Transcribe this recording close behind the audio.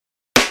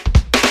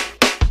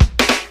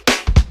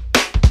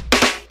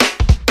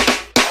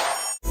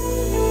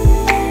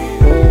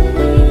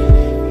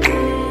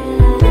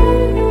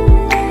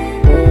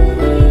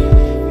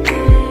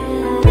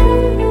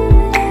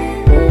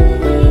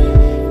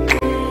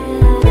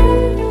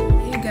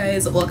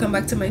guys, welcome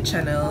back to my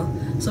channel.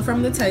 So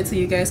from the title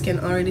you guys can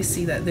already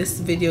see that this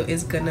video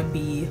is gonna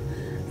be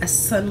a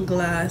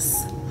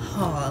sunglass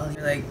haul.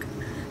 Like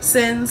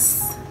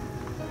since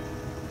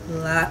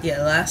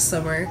last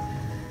summer,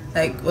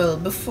 like, well,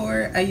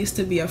 before I used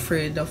to be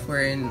afraid of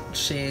wearing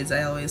shades.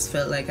 I always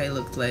felt like I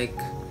looked like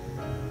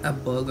a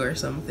bug or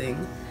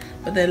something,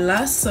 but then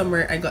last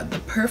summer I got the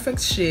perfect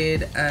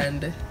shade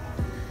and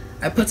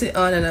I put it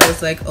on and I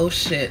was like, oh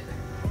shit.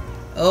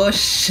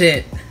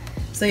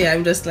 So yeah,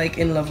 I'm just like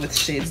in love with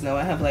shades now.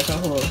 I have like a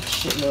whole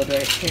shitload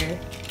right here.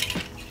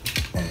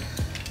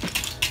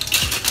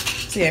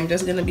 So yeah, I'm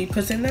just gonna be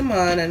putting them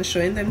on and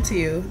showing them to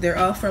you. They're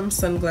all from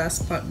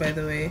Sunglassspot, by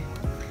the way,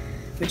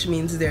 which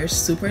means they're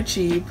super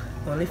cheap,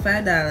 only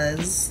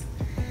 $5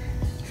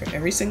 for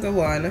every single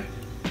one.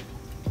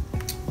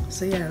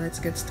 So yeah, let's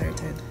get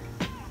started.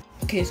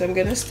 Okay, so I'm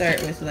gonna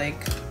start with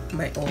like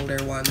my older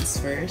ones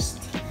first.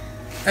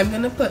 I'm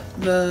gonna put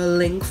the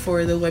link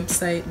for the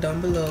website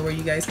down below where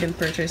you guys can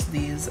purchase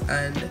these,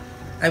 and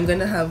I'm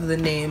gonna have the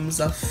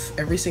names of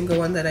every single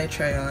one that I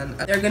try on.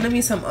 There are gonna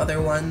be some other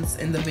ones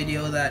in the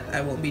video that I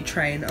won't be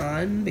trying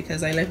on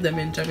because I left them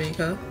in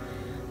Jamaica,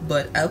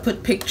 but I'll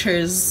put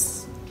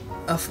pictures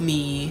of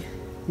me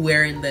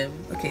wearing them.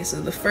 Okay, so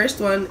the first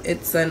one,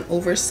 it's an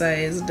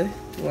oversized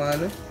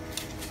one,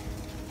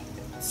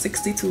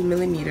 62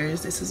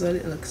 millimeters. This is what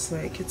it looks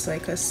like. It's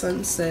like a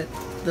sunset.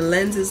 The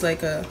lens is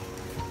like a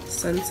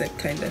sunset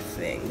kind of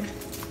thing.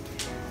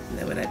 And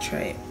then when I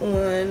try it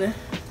on,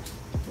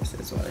 this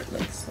is what it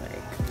looks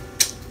like.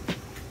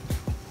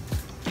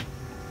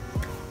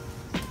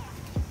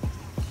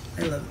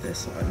 I love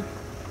this one.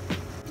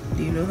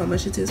 Do you know how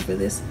much it is for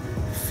this?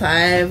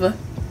 $5.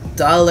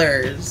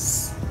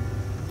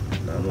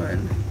 No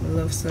man, I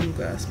love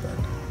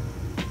Sunglassspot.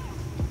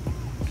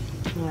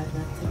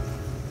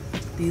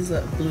 These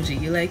look bougie.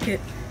 You like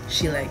it?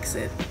 She likes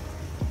it.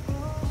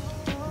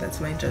 That's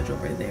my judge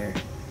over there.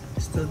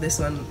 So this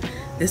one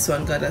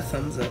got a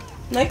thumbs up.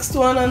 Next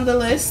one on the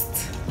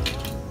list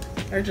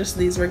are just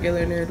these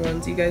regular nerd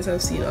ones. You guys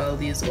have seen all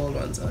these old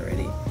ones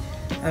already.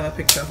 I have a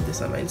picture of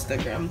this on my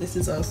Instagram. This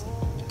is also,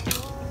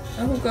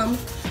 oh, come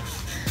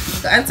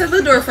answer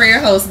the door for your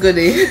house,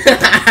 goodie.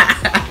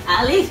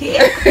 I live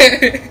here.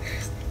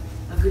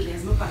 A good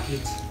is my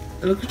package.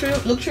 Look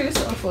through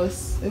yourself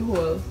first.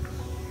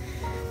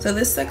 So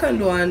this second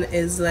one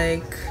is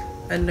like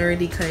a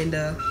nerdy kind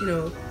of, you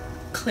know,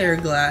 clear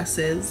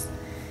glasses.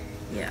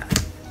 Yeah,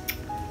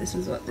 this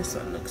is what this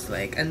one looks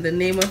like, and the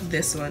name of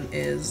this one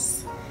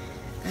is,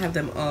 I have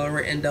them all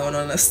written down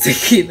on a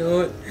sticky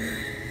note.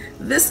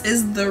 This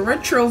is the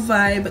Retro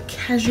Vibe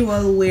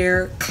Casual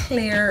Wear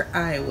Clear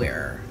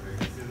Eyewear.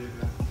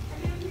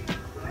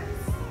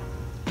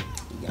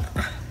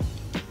 Yeah.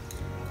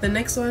 The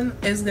next one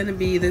is gonna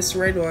be this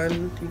red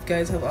one. You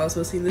guys have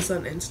also seen this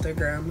on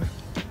Instagram.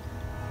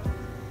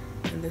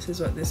 This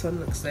is what this one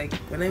looks like.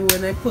 When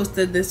I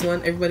posted this one,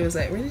 everybody was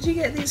like, where did you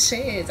get these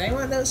shades? I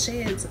want those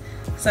shades.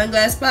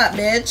 Sunglassspot,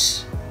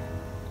 bitch.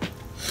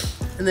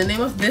 And the name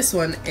of this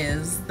one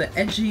is the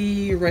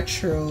Edgy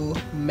Retro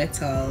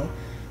Metal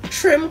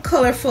Trim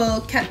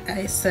Colorful Cat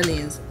Eye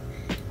Sunnies.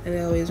 And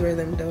I always wear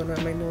them down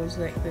on my nose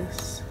like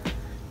this.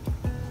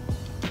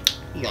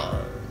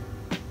 Yeah.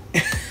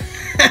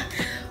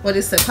 What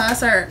is it?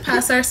 Pass or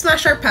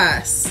smash or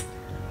pass?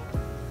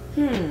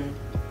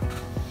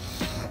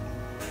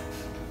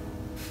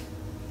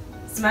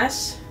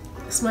 Smash?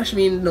 Smash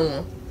mean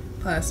no.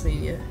 Pass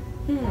mean yeah.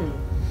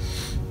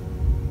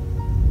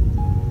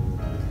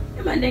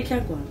 Yeah, man, they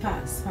can't go on.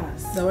 Pass.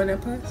 That one I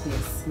pass?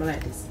 Yes, I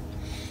like this.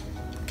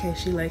 Okay,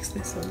 she likes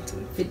this one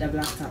too. Fit the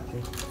black top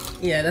thing.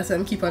 Yeah, that's why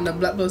I'm keeping the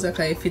black blouse. I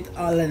can fit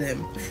all of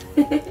them.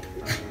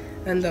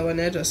 And that one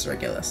I just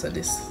regular, so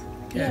this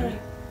can. Yeah.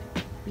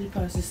 You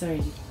pass this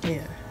already?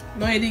 Yeah.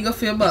 No, you didn't go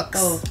for your box.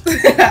 Oh,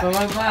 for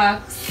my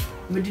box.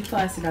 But you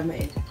pass it on my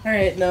head.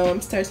 Alright, now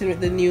I'm starting with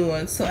the new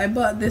one. So I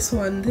bought this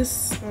one.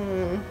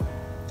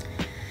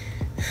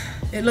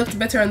 It looked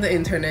better on the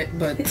internet,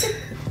 but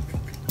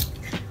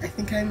I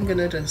think I'm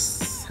gonna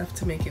just have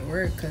to make it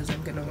work because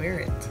I'm gonna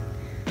wear it.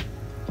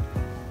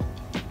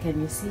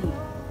 Can you see?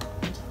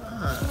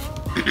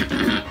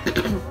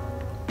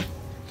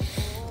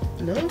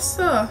 No,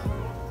 sir.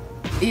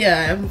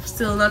 Yeah, I'm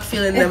still not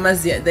feeling them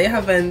as yet. They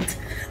haven't.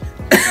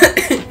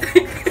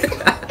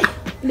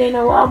 They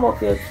don't warm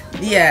up yet.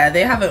 Yeah,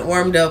 they haven't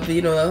warmed up,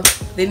 you know.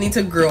 They need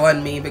to grow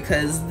on me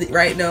because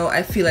right now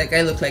I feel like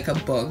I look like a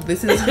bug.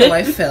 This is how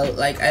I felt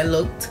like I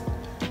looked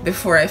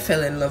before I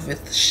fell in love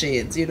with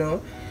shades, you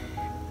know.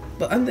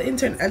 But on the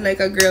internet, and like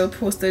a girl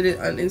posted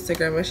it on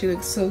Instagram and she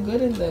looked so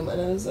good in them,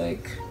 and I was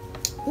like,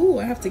 ooh,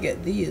 I have to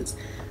get these.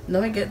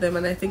 Now I get them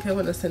and I think I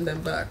want to send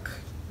them back.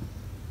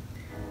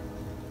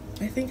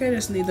 I think I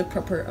just need the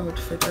proper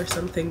outfit or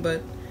something,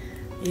 but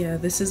yeah,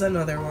 this is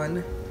another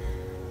one.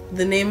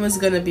 The name is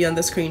gonna be on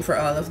the screen for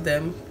all of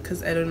them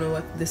because I don't know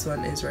what this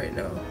one is right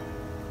now.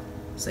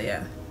 So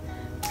yeah,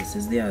 this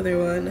is the other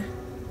one.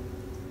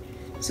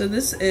 So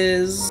this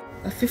is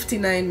a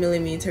 59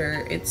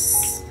 millimeter.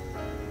 It's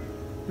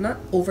not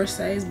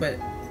oversized, but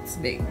it's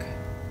big.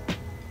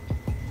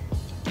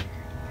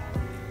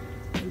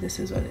 this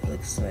is what it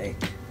looks like.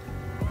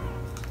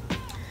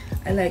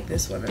 I like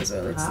this one as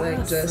well. It's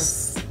like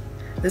just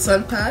this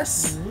one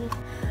pass.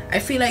 I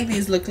feel like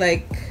these look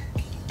like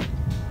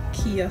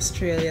Key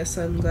Australia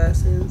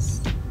sunglasses.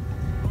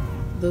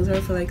 Those are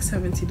for like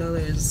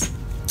 $70.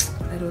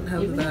 I don't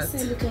have that.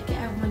 Look like you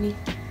have money.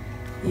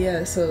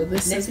 Yeah, so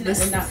this is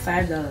not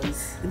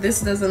 $5.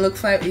 This doesn't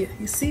look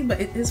you see,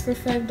 but it is for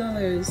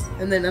 $5,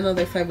 and then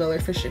another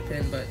 $5 for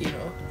shipping. But you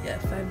know, yeah,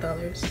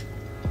 $5.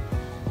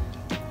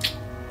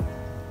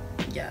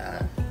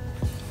 Yeah,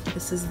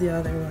 this is the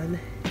other one.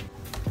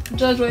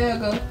 Judge, where you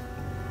go?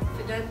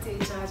 For don't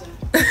take charger.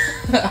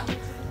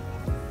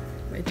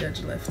 My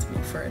judge left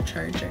me for a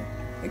charger.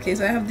 Okay,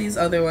 so I have these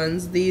other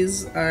ones.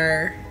 These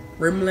are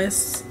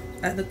rimless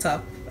at the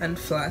top and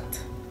flat.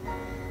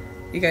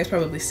 You guys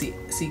probably see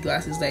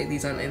glasses like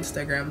these on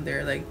Instagram.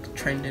 They're like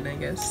trending, I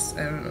guess.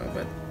 I don't know,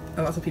 but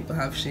a lot of people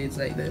have shades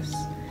like this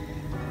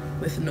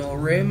with no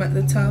rim at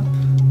the top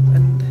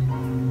and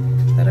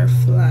that are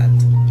flat.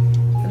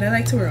 And I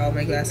like to wear all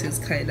my glasses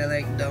kind of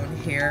like down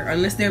here.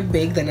 Unless they're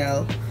big, then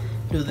I'll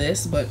do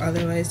this, but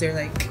otherwise they're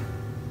like,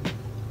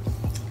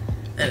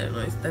 I don't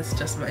know, that's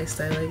just my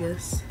style, I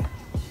guess.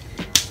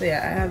 So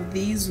yeah, I have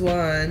these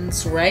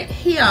ones right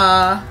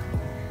here.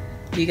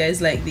 Do you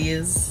guys like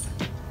these?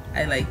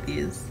 I like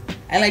these.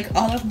 I like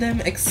all of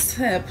them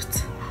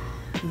except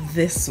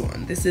this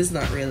one. This is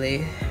not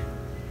really,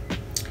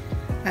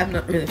 I'm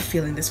not really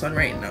feeling this one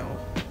right now.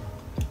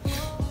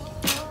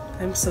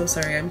 I'm so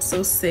sorry, I'm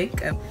so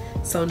sick. I'm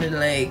sounding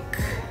like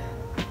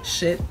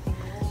shit.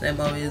 And I'm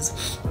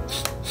always,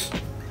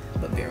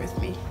 but bear with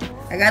me.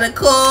 I got a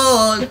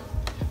cold.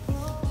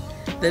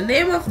 The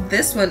name of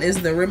this one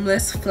is the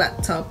Rimless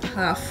Flat Top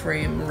Half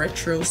Frame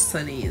Retro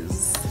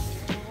Sunnies.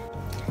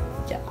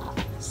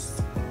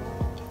 Yes.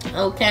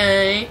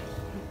 Okay.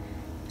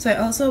 So I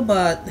also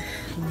bought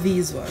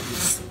these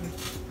ones.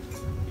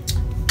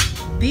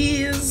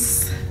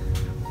 These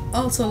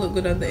also look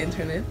good on the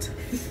internet.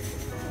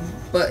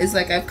 But it's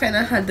like I've kind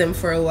of had them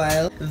for a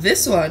while.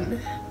 This one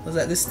was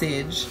at the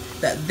stage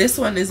that this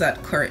one is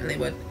at currently,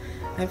 but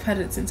I've had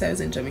it since I was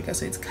in Jamaica,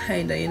 so it's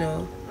kind of, you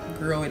know,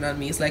 growing on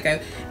me. It's like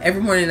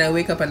every morning I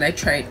wake up and I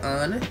try it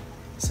on,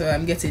 so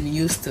I'm getting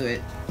used to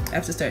it. I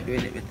have to start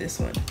doing it with this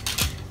one.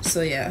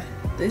 So yeah,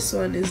 this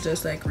one is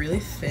just like really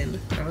thin.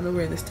 I want to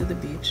wear this to the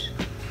beach.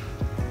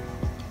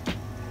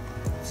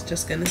 It's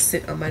just gonna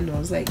sit on my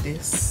nose like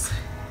this.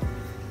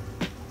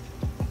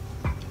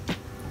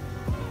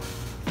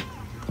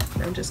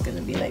 I'm just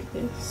gonna be like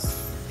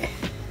this.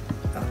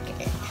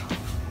 Okay.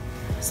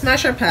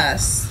 Smash or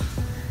pass?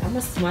 I'm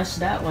gonna smash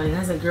that one. It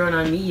hasn't grown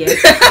on me yet.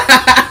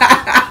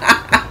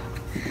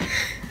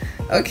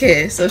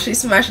 Okay, so she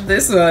smashed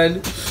this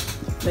one.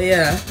 But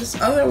yeah, this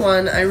other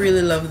one, I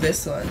really love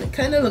this one. It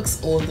kind of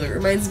looks older. It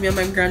reminds me of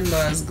my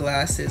grandma's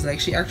glasses. Like,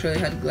 she actually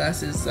had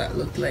glasses that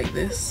looked like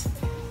this.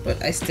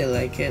 But I still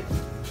like it.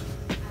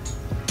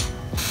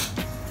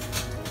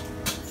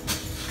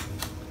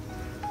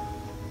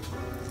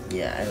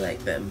 Yeah, I like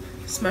them.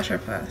 Smash or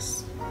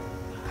pass?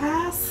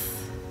 Pass.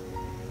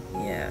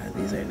 Yeah,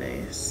 these are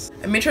nice.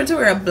 I made sure to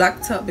wear a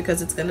black top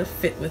because it's gonna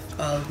fit with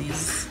all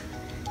these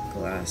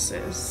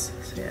glasses.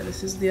 So yeah,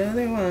 this is the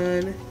other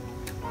one.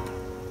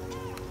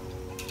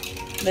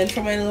 Then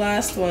for my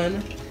last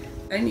one,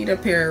 I need a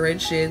pair of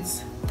red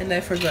shades and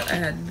I forgot I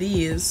had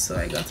these, so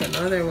I got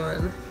another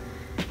one.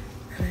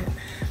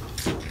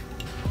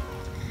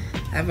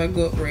 I have a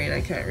goat brain,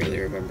 I can't really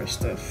remember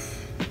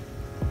stuff.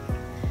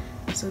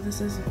 So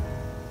this is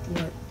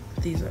what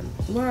these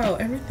ones. Wow,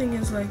 everything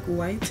is like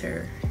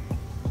whiter.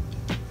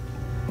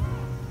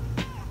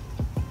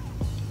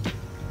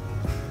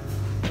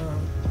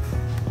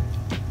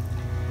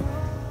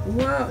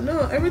 Wow,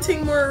 no,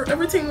 everything more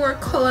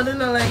colored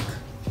and I like.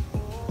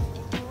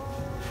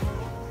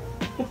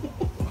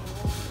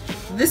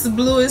 This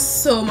blue is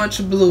so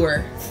much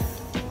bluer.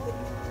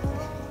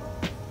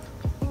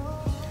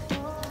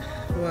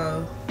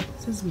 Wow,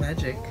 this is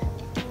magic.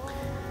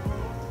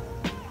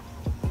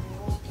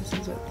 This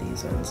is what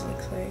these ones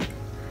look like.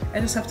 I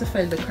just have to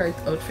find the correct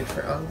outfit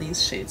for all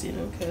these shades, you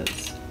know,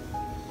 because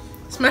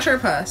smash or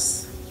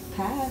pass?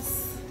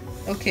 Pass.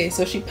 Okay,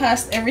 so she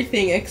passed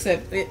everything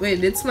except wait,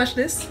 did smash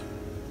this?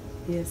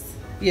 Yes.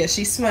 Yeah,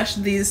 she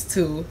smashed these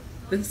two.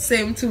 The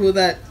same two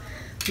that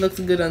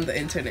looked good on the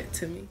internet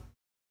to me.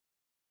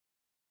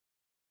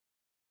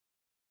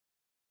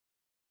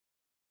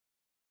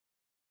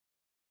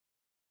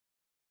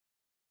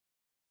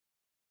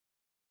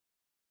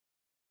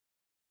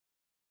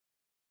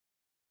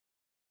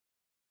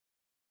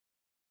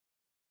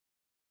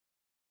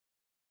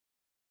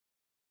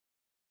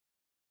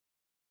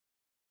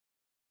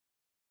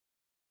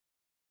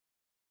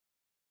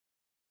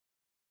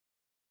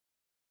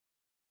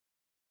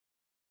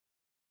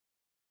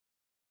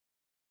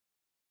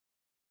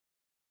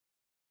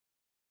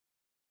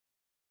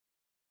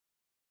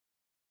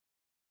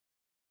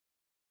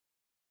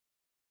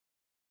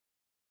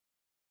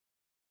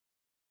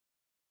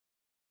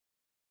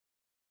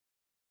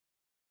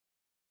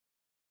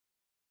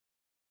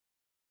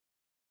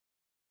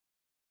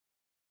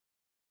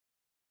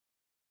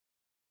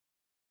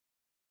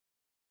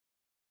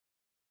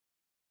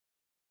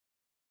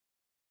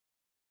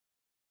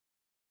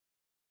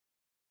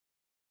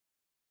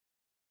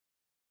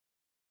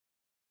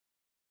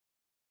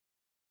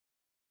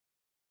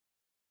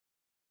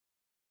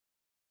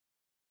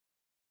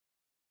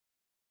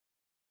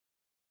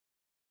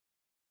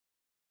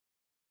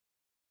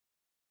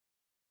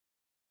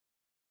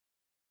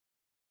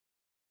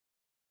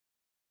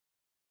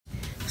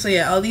 So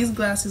yeah, all these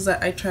glasses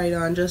that I tried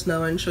on just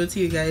now and showed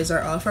to you guys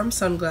are all from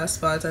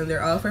Sunglassspot, and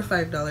they're all for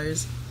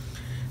 $5.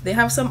 They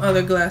have some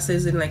other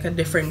glasses in like a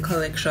different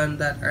collection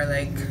that are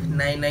like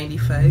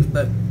 $9.95,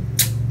 but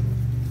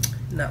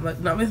not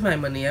with my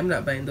money. I'm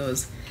not buying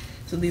those.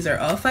 So these are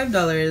all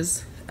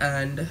 $5,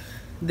 and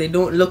they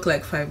don't look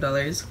like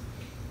 $5.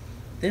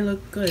 They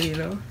look good, you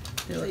know.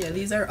 So yeah,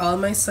 these are all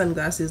my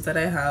sunglasses that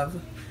I have,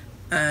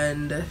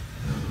 and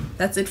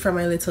that's it for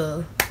my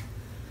little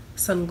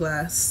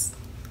sunglass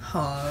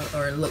haul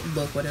or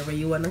lookbook, whatever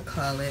you want to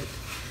call it.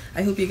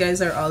 I hope you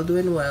guys are all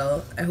doing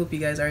well. I hope you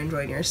guys are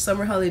enjoying your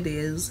summer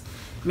holidays.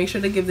 Make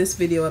sure to give this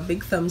video a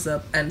big thumbs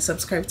up and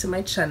subscribe to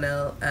my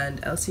channel,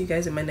 and I'll see you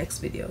guys in my next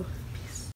video.